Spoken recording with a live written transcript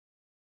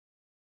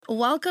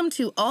Welcome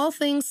to All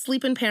Things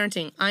Sleep and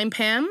Parenting. I'm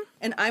Pam.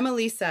 And I'm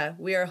Elisa.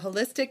 We are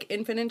holistic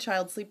infant and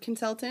child sleep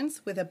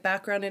consultants with a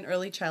background in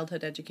early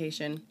childhood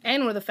education.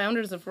 And we're the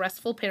founders of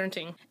Restful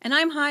Parenting. And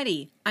I'm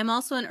Heidi. I'm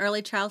also an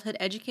early childhood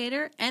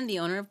educator and the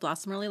owner of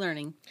Blossom Early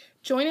Learning.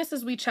 Join us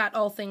as we chat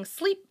all things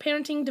sleep,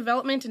 parenting,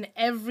 development, and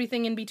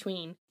everything in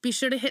between. Be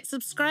sure to hit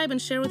subscribe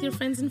and share with your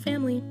friends and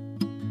family.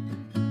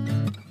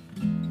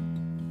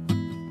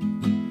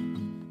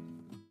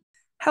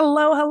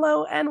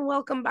 Hello, and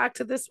welcome back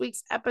to this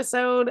week's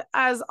episode.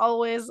 As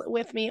always,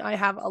 with me, I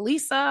have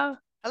Elisa.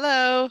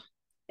 Hello.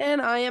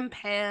 And I am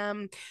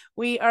Pam.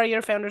 We are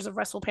your founders of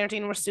Restful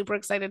Parenting. We're super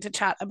excited to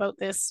chat about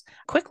this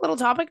quick little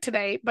topic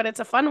today, but it's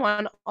a fun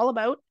one all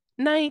about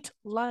night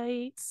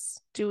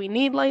lights. Do we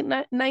need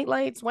night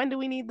lights? When do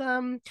we need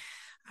them?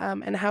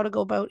 And how to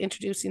go about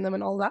introducing them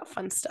and all that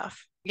fun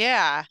stuff.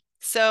 Yeah.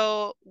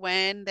 So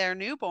when they're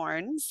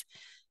newborns,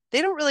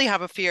 they don't really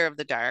have a fear of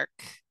the dark.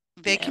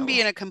 They can be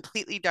in a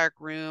completely dark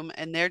room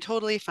and they're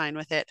totally fine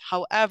with it.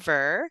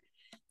 However,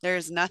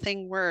 there's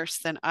nothing worse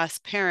than us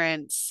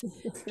parents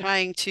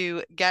trying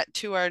to get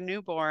to our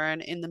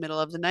newborn in the middle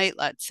of the night,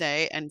 let's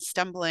say, and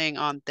stumbling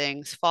on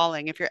things,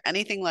 falling. If you're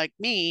anything like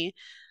me,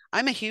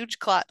 I'm a huge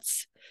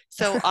klutz.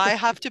 So I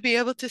have to be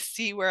able to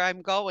see where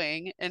I'm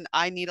going, and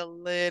I need a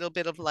little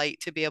bit of light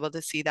to be able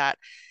to see that.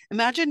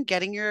 Imagine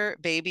getting your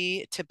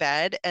baby to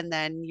bed and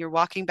then you're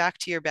walking back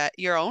to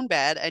your own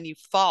bed, and you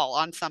fall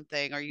on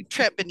something or you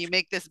trip and you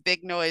make this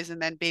big noise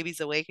and then baby's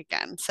awake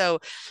again. So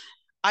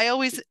I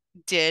always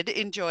did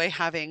enjoy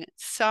having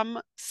some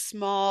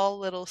small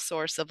little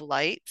source of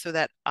light so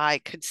that I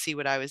could see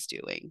what I was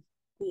doing.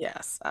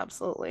 Yes,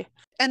 absolutely.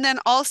 And then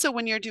also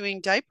when you're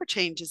doing diaper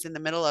changes in the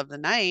middle of the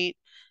night,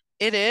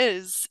 it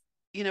is,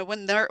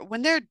 when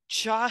they're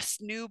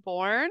just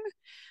newborn,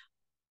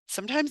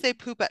 sometimes they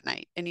poop at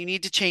night and you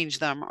need to change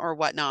them or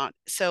whatnot.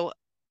 So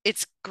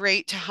it's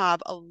great to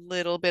have a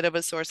little bit of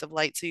a source of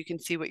light so you can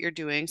see what you're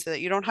doing, so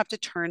that you don't have to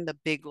turn the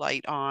big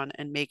light on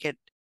and make it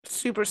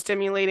super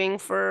stimulating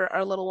for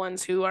our little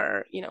ones who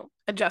are,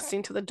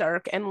 adjusting to the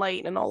dark and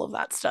light and all of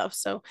that stuff.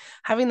 So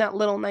having that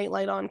little night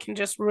light on can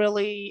just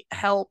really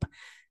help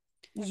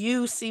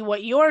you see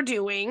what you're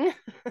doing,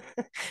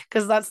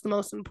 because that's the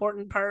most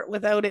important part,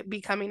 without it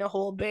becoming a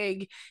whole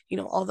big,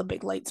 all the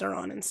big lights are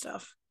on and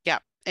stuff. Yeah,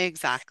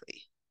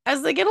 exactly.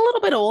 As they get a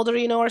little bit older,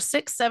 our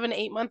 6, 7,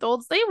 8 month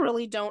olds, they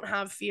really don't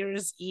have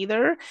fears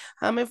either.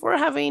 If we're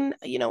having,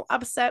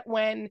 upset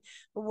when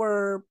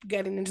we're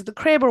getting into the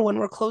crib or when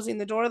we're closing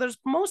the door, there's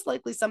most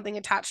likely something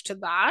attached to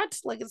that.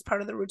 Like, it's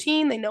part of the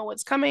routine. They know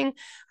what's coming.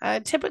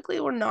 Typically,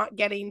 we're not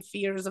getting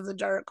fears of the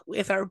dark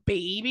with our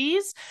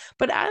babies.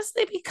 But as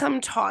they become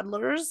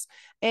toddlers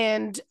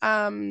and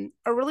are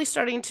really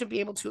starting to be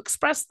able to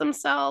express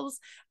themselves,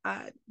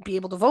 be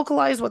able to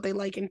vocalize what they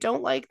like and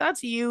don't like,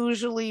 that's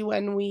usually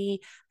when we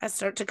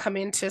start to come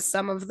into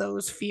some of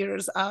those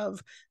fears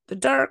of the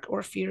dark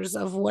or fears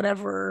of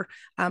whatever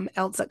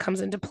else that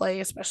comes into play,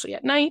 especially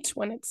at night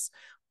when it's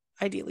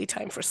ideally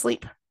time for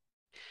sleep.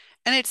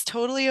 And it's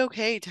totally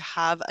okay to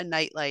have a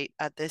nightlight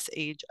at this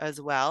age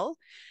as well.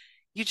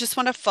 You just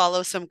want to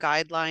follow some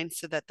guidelines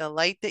so that the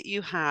light that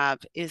you have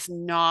is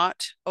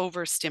not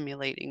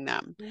overstimulating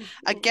them. Mm-hmm.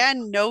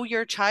 Again, know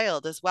your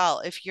child as well.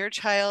 If your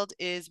child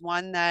is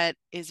one that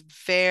is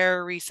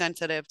very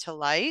sensitive to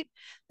light,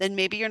 then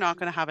maybe you're not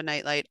going to have a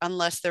nightlight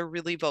unless they're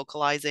really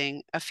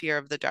vocalizing a fear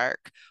of the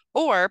dark.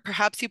 Or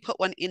perhaps you put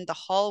one in the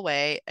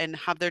hallway and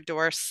have their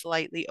door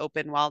slightly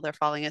open while they're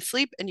falling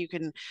asleep, and you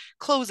can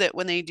close it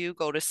when they do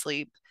go to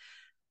sleep.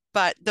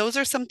 But those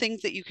are some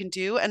things that you can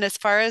do. And as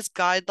far as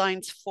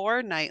guidelines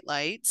for night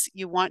lights,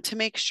 you want to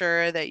make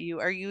sure that you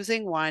are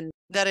using one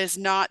that is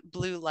not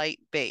blue light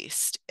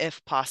based,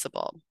 if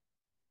possible.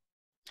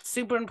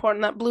 Super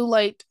important. That blue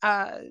light,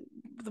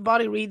 the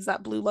body reads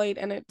that blue light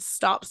and it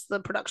stops the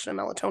production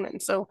of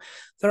melatonin. So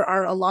there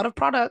are a lot of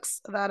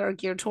products that are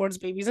geared towards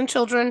babies and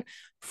children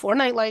for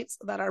night lights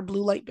that are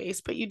blue light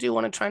based, but you do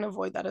want to try and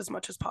avoid that as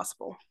much as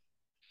possible.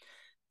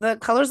 The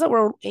colors that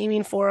we're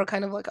aiming for are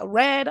kind of like a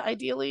red,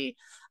 ideally,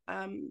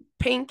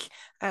 pink,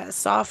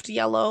 soft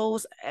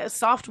yellows,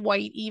 soft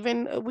white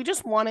even. We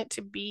just want it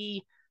to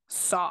be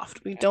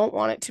soft. We don't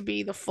want it to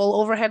be the full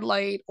overhead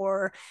light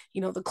or,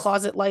 the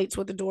closet lights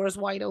with the doors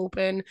wide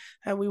open.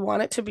 We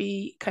want it to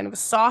be kind of a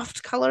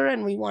soft color,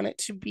 and we want it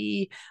to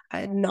be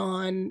a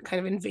non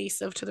kind of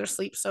invasive to their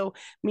sleep. So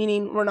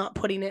meaning we're not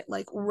putting it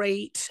like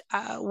right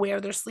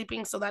where they're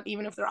sleeping, so that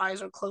even if their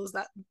eyes are closed,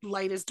 that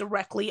light is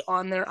directly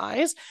on their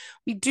eyes.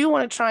 We do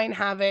want to try and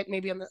have it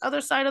maybe on the other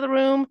side of the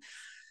room.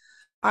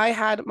 I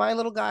had my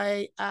little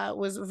guy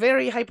was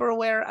very hyper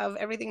aware of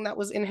everything that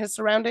was in his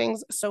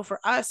surroundings. So for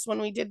us, when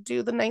we did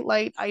do the night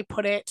light, I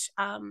put it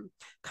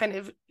kind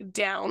of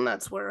down.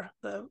 That's where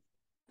the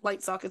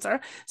light sockets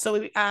are. So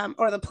we,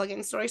 or the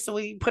plug-in, sorry. So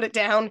we put it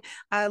down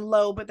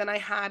low, but then I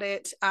had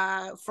it,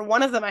 for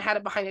one of them, I had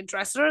it behind a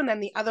dresser. And then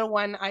the other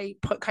one, I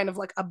put kind of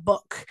like a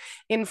book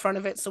in front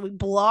of it. So we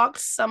blocked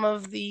some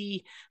of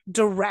the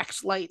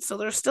direct light. So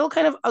there's still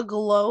kind of a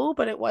glow,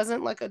 but it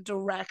wasn't like a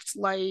direct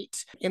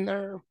light in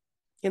their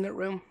in their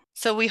room.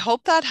 So we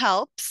hope that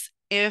helps.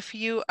 If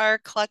you are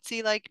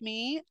klutzy like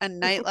me, a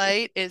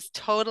nightlight is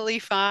totally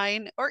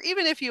fine. Or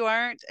even if you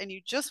aren't and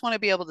you just want to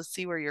be able to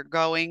see where you're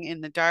going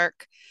in the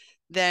dark,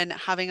 then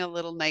having a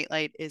little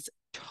nightlight is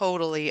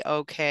totally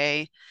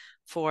okay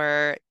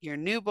for your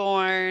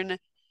newborn.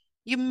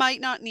 You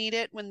might not need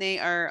it when they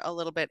are a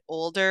little bit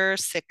older,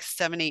 6,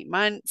 7, 8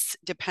 months,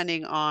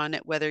 depending on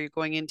whether you're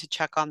going in to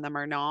check on them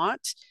or not.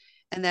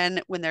 And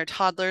then when they're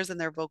toddlers and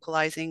they're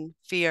vocalizing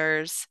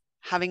fears,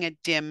 having a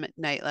dim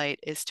nightlight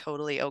is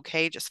totally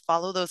okay. Just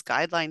follow those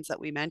guidelines that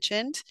we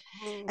mentioned.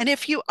 And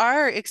if you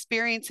are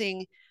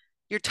experiencing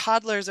your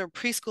toddlers or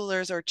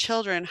preschoolers or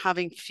children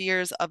having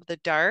fears of the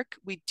dark,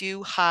 we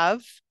do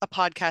have a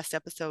podcast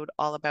episode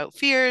all about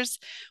fears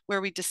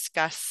where we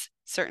discuss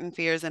certain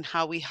fears and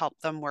how we help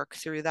them work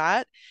through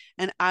that.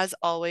 And as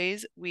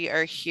always, we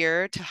are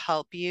here to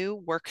help you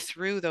work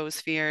through those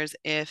fears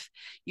if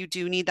you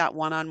do need that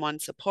one-on-one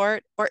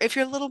support, or if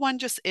your little one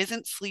just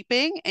isn't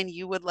sleeping and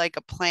you would like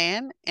a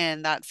plan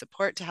and that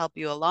support to help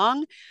you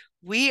along.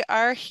 We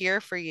are here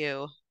for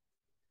you.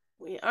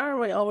 We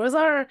always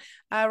are.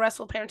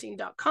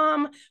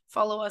 Restfulparenting.com.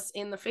 Follow us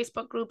in the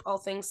Facebook group, All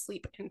Things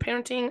Sleep and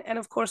Parenting. And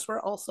of course,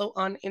 we're also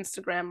on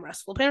Instagram,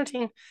 Restful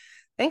Parenting.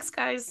 Thanks,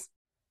 guys.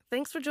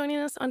 Thanks for joining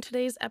us on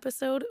today's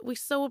episode. We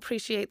so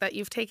appreciate that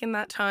you've taken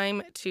that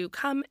time to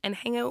come and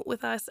hang out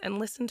with us and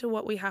listen to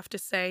what we have to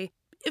say.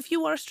 If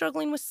you are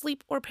struggling with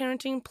sleep or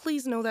parenting,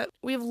 please know that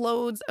we have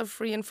loads of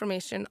free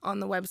information on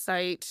the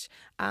website,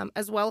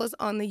 as well as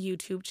on the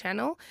YouTube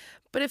channel.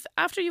 But if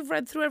after you've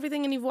read through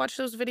everything and you've watched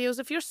those videos,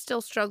 if you're still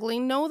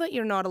struggling, know that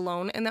you're not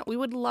alone and that we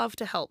would love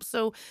to help.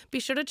 So be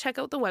sure to check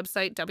out the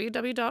website,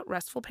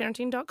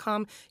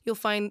 www.restfulparenting.com. You'll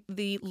find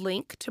the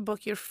link to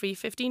book your free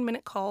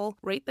 15-minute call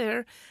right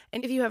there.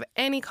 And if you have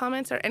any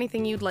comments or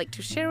anything you'd like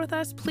to share with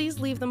us, please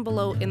leave them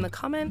below in the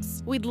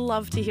comments. We'd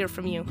love to hear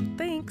from you.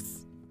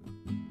 Thanks.